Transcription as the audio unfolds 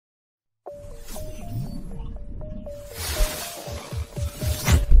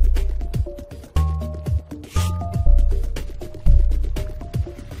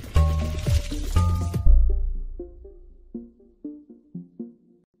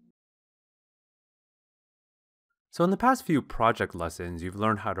So in the past few project lessons, you've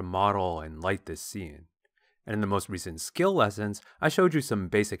learned how to model and light this scene. And in the most recent skill lessons, I showed you some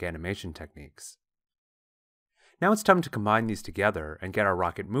basic animation techniques. Now it's time to combine these together and get our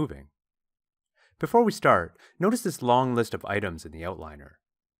rocket moving. Before we start, notice this long list of items in the outliner.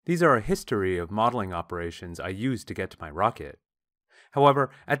 These are a history of modeling operations I used to get to my rocket.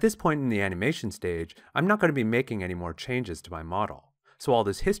 However, at this point in the animation stage, I'm not going to be making any more changes to my model. So all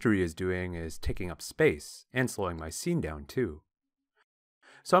this history is doing is taking up space and slowing my scene down too.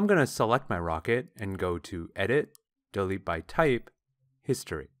 So I'm going to select my rocket and go to Edit, Delete by Type,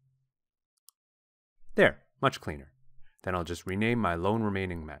 History. There, much cleaner. Then I'll just rename my lone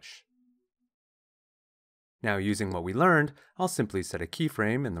remaining mesh. Now using what we learned, I'll simply set a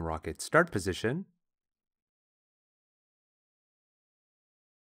keyframe in the rocket's start position,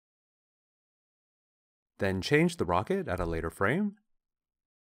 then change the rocket at a later frame,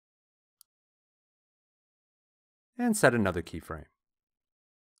 and set another keyframe.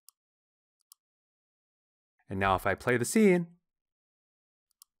 And now if I play the scene,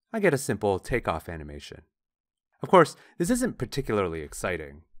 I get a simple takeoff animation. Of course, this isn't particularly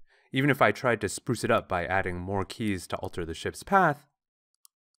exciting. Even if I tried to spruce it up by adding more keys to alter the ship's path,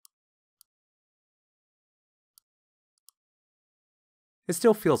 it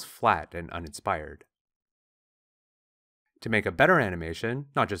still feels flat and uninspired. To make a better animation,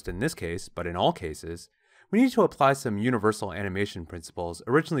 not just in this case, but in all cases, we need to apply some universal animation principles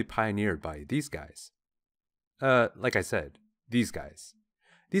originally pioneered by these guys. Like I said, these guys.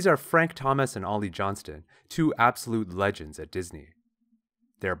 These are Frank Thomas and Ollie Johnston, two absolute legends at Disney.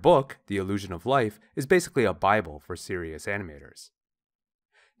 Their book, The Illusion of Life, is basically a Bible for serious animators.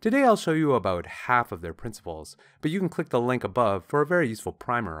 Today I'll show you about half of their principles, but you can click the link above for a very useful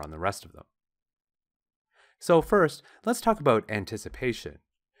primer on the rest of them. So first, let's talk about anticipation.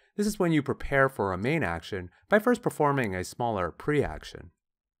 This is when you prepare for a main action by first performing a smaller pre-action.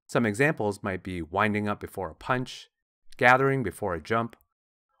 Some examples might be winding up before a punch, gathering before a jump,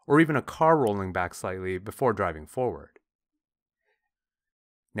 or even a car rolling back slightly before driving forward.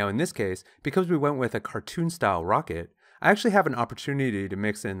 Now in this case, because we went with a cartoon-style rocket, I actually have an opportunity to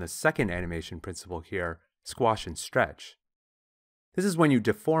mix in the second animation principle here, squash and stretch. This is when you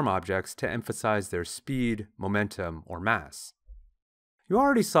deform objects to emphasize their speed, momentum, or mass. You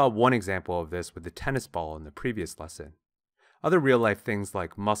already saw one example of this with the tennis ball in the previous lesson. Other real-life things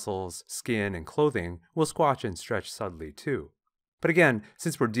like muscles, skin, and clothing will squash and stretch subtly too. But again,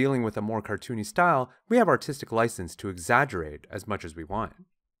 since we're dealing with a more cartoony style, we have artistic license to exaggerate as much as we want.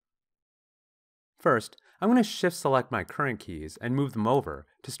 First, I'm going to shift select my current keys and move them over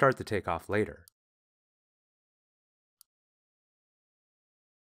to start the takeoff later.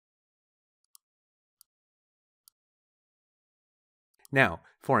 Now,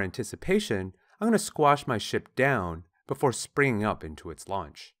 for anticipation, I'm going to squash my ship down before springing up into its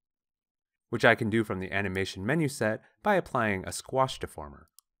launch, which I can do from the animation menu set by applying a squash deformer.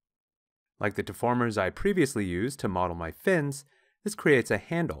 Like the deformers I previously used to model my fins, this creates a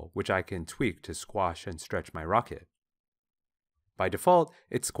handle which I can tweak to squash and stretch my rocket. By default,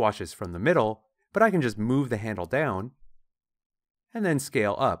 it squashes from the middle, but I can just move the handle down and then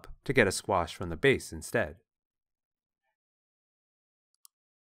scale up to get a squash from the base instead.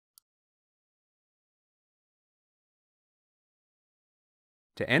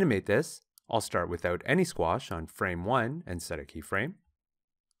 To animate this, I'll start without any squash on frame 1 and set a keyframe.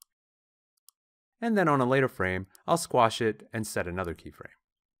 And then on a later frame, I'll squash it and set another keyframe.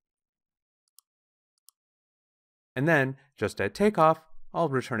 And then, just at takeoff, I'll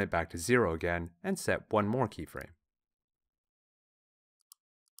return it back to 0 again and set one more keyframe.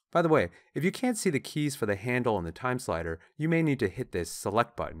 By the way, if you can't see the keys for the handle and the time slider, you may need to hit this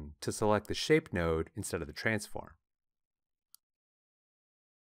select button to select the shape node instead of the transform.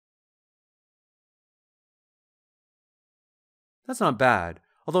 That's not bad,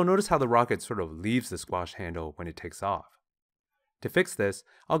 although notice how the rocket sort of leaves the squash handle when it takes off. To fix this,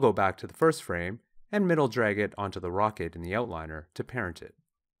 I'll go back to the first frame and middle drag it onto the rocket in the outliner to parent it.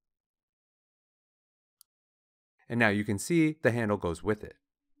 And now you can see the handle goes with it.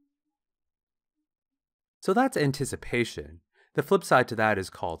 So that's anticipation. The flip side to that is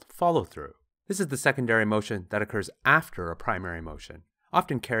called follow-through. This is the secondary motion that occurs after a primary motion,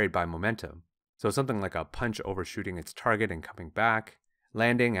 often carried by momentum. So something like a punch overshooting its target and coming back,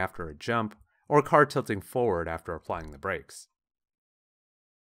 landing after a jump, or a car tilting forward after applying the brakes.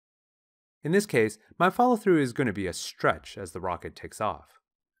 In this case, my follow-through is going to be a stretch as the rocket takes off.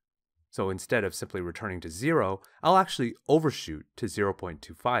 So instead of simply returning to 0, I'll actually overshoot to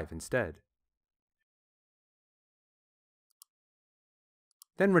 0.25 instead.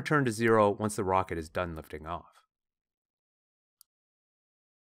 Then return to 0 once the rocket is done lifting off.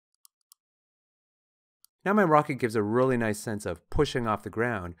 Now my rocket gives a really nice sense of pushing off the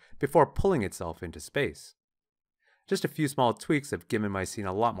ground before pulling itself into space. Just a few small tweaks have given my scene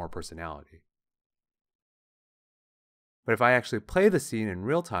a lot more personality. But if I actually play the scene in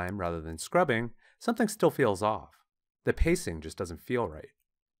real time rather than scrubbing, something still feels off. The pacing just doesn't feel right.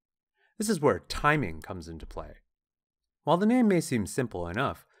 This is where timing comes into play. While the name may seem simple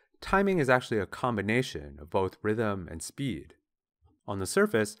enough, timing is actually a combination of both rhythm and speed. On the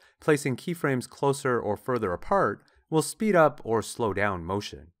surface, placing keyframes closer or further apart will speed up or slow down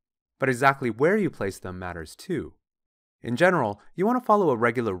motion. But exactly where you place them matters too. In general, you want to follow a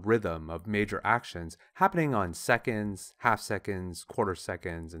regular rhythm of major actions happening on seconds, half seconds, quarter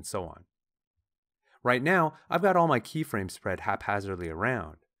seconds, and so on. Right now, I've got all my keyframes spread haphazardly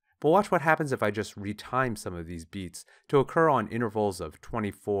around, but watch what happens if I just retime some of these beats to occur on intervals of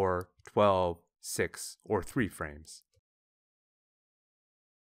 24, 12, 6, or 3 frames.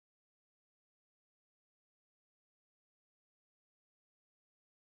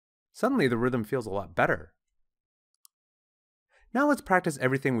 Suddenly the rhythm feels a lot better. Now let's practice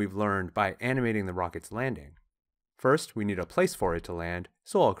everything we've learned by animating the rocket's landing. First, we need a place for it to land,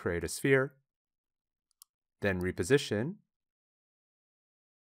 so I'll create a sphere, then reposition,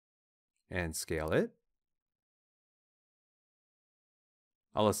 and scale it.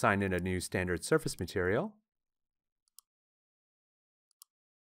 I'll assign it a new standard surface material,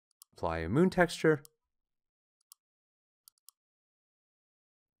 apply a moon texture,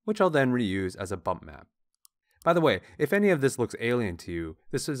 which I'll then reuse as a bump map. By the way, if any of this looks alien to you,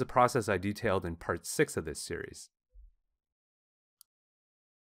 this is a process I detailed in part 6 of this series.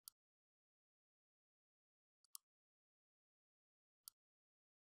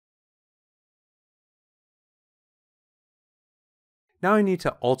 Now I need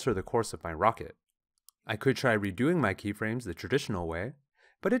to alter the course of my rocket. I could try redoing my keyframes the traditional way,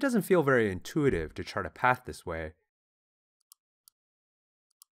 but it doesn't feel very intuitive to chart a path this way.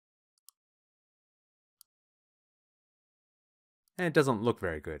 And it doesn't look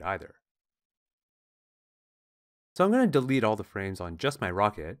very good either. So I'm going to delete all the frames on just my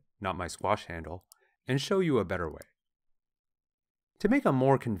rocket, not my squash handle, and show you a better way. To make a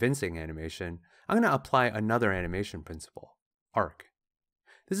more convincing animation, I'm going to apply another animation principle, arc.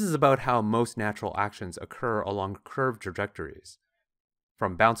 This is about how most natural actions occur along curved trajectories,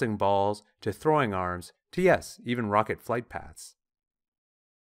 from bouncing balls to throwing arms to, yes, even rocket flight paths.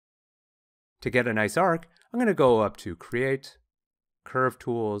 To get a nice arc, I'm going to go up to Create, Curve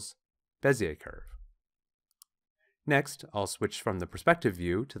Tools, Bezier Curve. Next, I'll switch from the perspective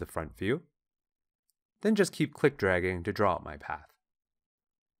view to the front view, then just keep click dragging to draw out my path.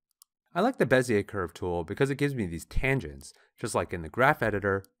 I like the Bezier Curve tool because it gives me these tangents, just like in the graph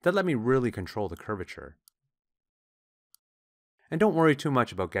editor, that let me really control the curvature. And don't worry too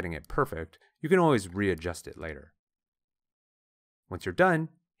much about getting it perfect, you can always readjust it later. Once you're done,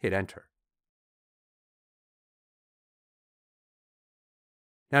 hit enter.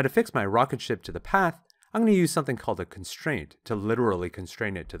 Now to fix my rocket ship to the path, I'm going to use something called a constraint to literally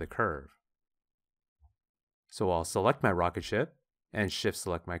constrain it to the curve. So I'll select my rocket ship and shift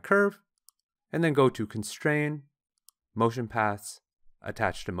select my curve, and then go to Constrain, Motion Paths,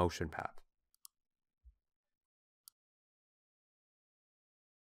 Attach to Motion Path.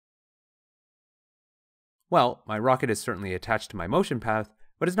 Well, my rocket is certainly attached to my motion path,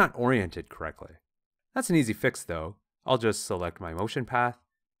 but it's not oriented correctly. That's an easy fix though. I'll just select my motion path,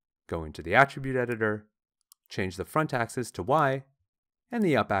 go into the attribute editor, change the front axis to Y, and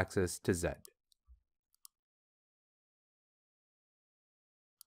the up axis to Z.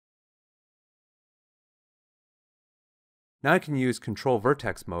 Now I can use Control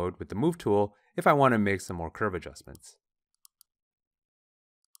Vertex mode with the Move tool if I want to make some more curve adjustments.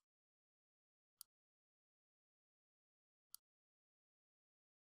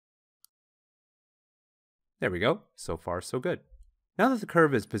 There we go. So far, so good. Now that the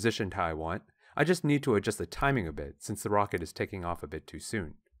curve is positioned how I want, I just need to adjust the timing a bit since the rocket is taking off a bit too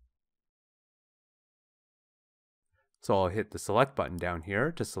soon. So I'll hit the Select button down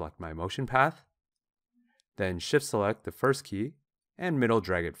here to select my motion path, then Shift select the first key, and middle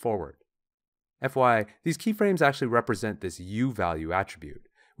drag it forward. FYI, these keyframes actually represent this U value attribute,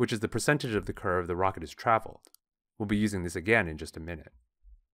 which is the percentage of the curve the rocket has traveled. We'll be using this again in just a minute.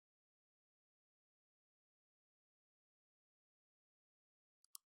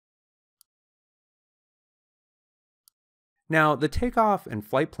 Now, the takeoff and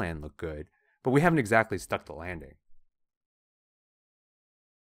flight plan look good, but we haven't exactly stuck the landing.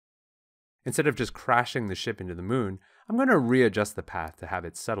 Instead of just crashing the ship into the moon, I'm going to readjust the path to have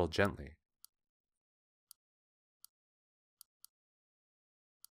it settle gently.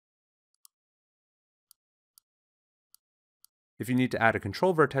 If you need to add a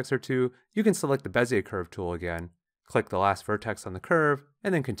control vertex or two, you can select the Bezier curve tool again, click the last vertex on the curve,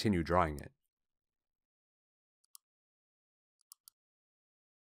 and then continue drawing it.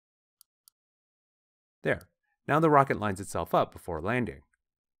 There. Now the rocket lines itself up before landing.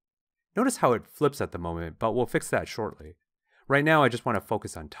 Notice how it flips at the moment, but we'll fix that shortly. Right now I just want to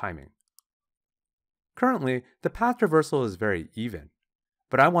focus on timing. Currently, the path traversal is very even,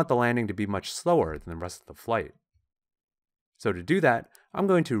 but I want the landing to be much slower than the rest of the flight. So to do that, I'm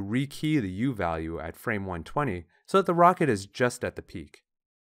going to rekey the U value at frame 120 so that the rocket is just at the peak.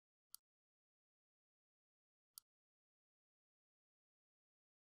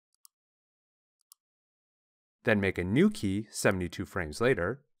 Then make a new key 72 frames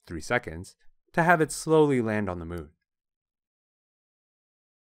later, 3 seconds, to have it slowly land on the moon.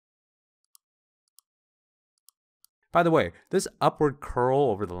 By the way, this upward curl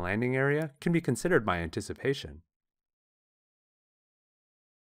over the landing area can be considered my anticipation.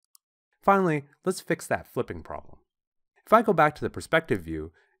 Finally, let's fix that flipping problem. If I go back to the perspective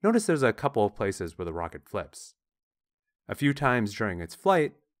view, notice there's a couple of places where the rocket flips. A few times during its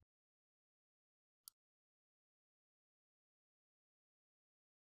flight,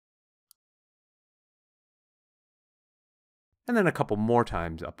 and then a couple more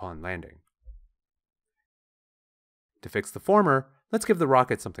times upon landing. To fix the former, let's give the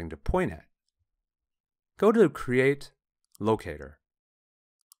rocket something to point at. Go to Create, Locator.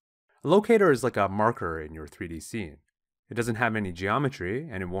 A locator is like a marker in your 3D scene. It doesn't have any geometry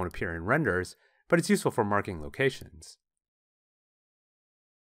and it won't appear in renders, but it's useful for marking locations.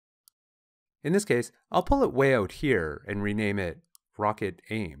 In this case, I'll pull it way out here and rename it Rocket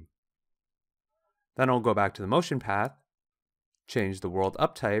Aim. Then I'll go back to the motion path, change the world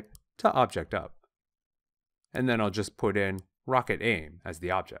up type to Object Up. And then I'll just put in Rocket Aim as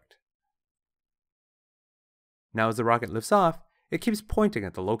the object. Now as the rocket lifts off, it keeps pointing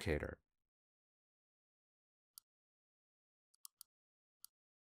at the locator.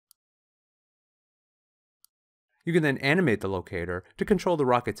 You can then animate the locator to control the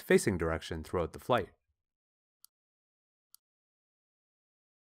rocket's facing direction throughout the flight.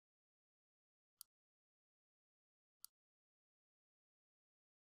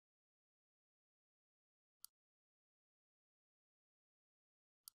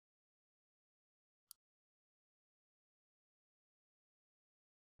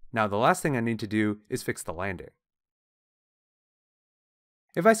 Now the last thing I need to do is fix the landing.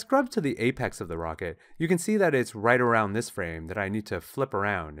 If I scrub to the apex of the rocket, you can see that it's right around this frame that I need to flip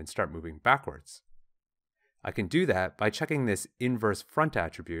around and start moving backwards. I can do that by checking this inverse front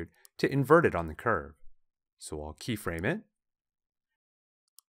attribute to invert it on the curve. So I'll keyframe it,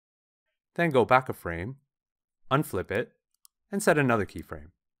 then go back a frame, unflip it, and set another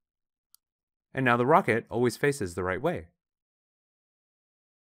keyframe. And now the rocket always faces the right way.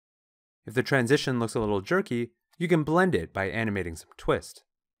 If the transition looks a little jerky, you can blend it by animating some twist.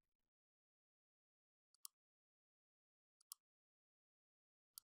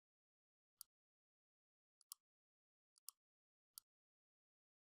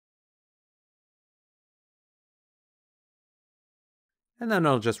 And then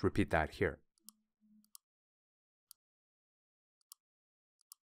I'll just repeat that here.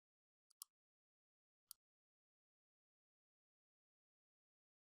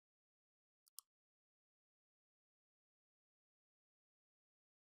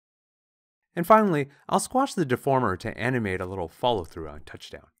 And finally, I'll squash the deformer to animate a little follow-through on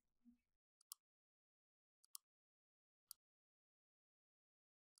touchdown.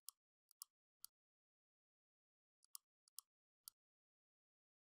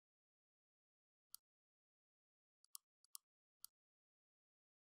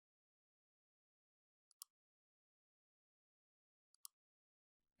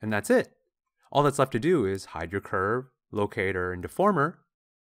 And that's it. All that's left to do is hide your curve, locator, and deformer,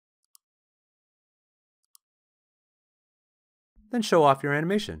 then show off your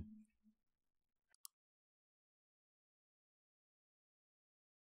animation.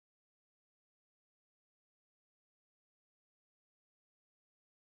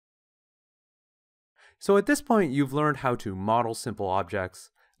 So at this point, you've learned how to model simple objects,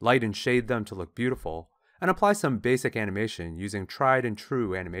 light and shade them to look beautiful, and apply some basic animation using tried and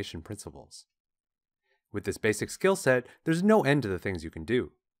true animation principles. With this basic skill set, there's no end to the things you can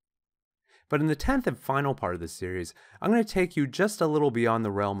do. But in the 10th and final part of this series, I'm going to take you just a little beyond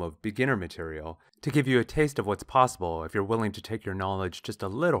the realm of beginner material to give you a taste of what's possible if you're willing to take your knowledge just a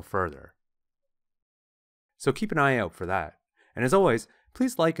little further. So keep an eye out for that. And as always,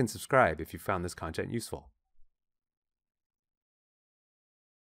 please like and subscribe if you found this content useful.